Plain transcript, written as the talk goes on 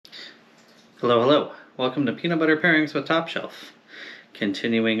Hello, hello. Welcome to Peanut Butter Pairings with Top Shelf.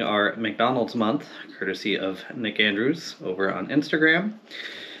 Continuing our McDonald's month, courtesy of Nick Andrews over on Instagram.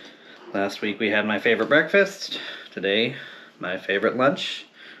 Last week we had my favorite breakfast. Today, my favorite lunch.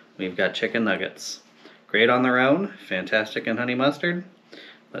 We've got chicken nuggets. Great on their own, fantastic in honey mustard.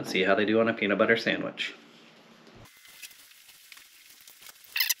 Let's see how they do on a peanut butter sandwich.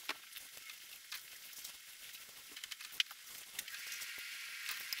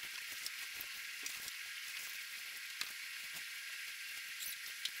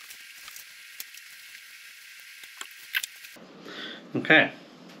 Okay,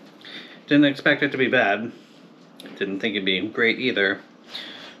 didn't expect it to be bad. Didn't think it'd be great either,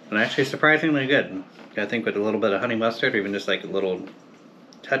 but actually surprisingly good. I think with a little bit of honey mustard, or even just like a little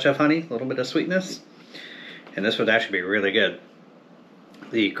touch of honey, a little bit of sweetness, and this would actually be really good.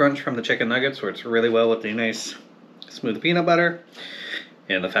 The crunch from the chicken nuggets works really well with the nice smooth peanut butter,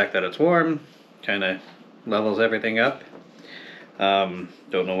 and the fact that it's warm kind of levels everything up. Don't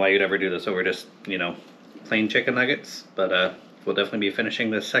know why you'd ever do this over just, plain chicken nuggets, but we'll definitely be finishing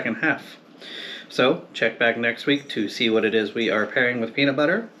this second half. So check back next week to see what it is we are pairing with peanut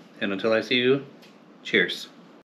butter, and until I see you, cheers.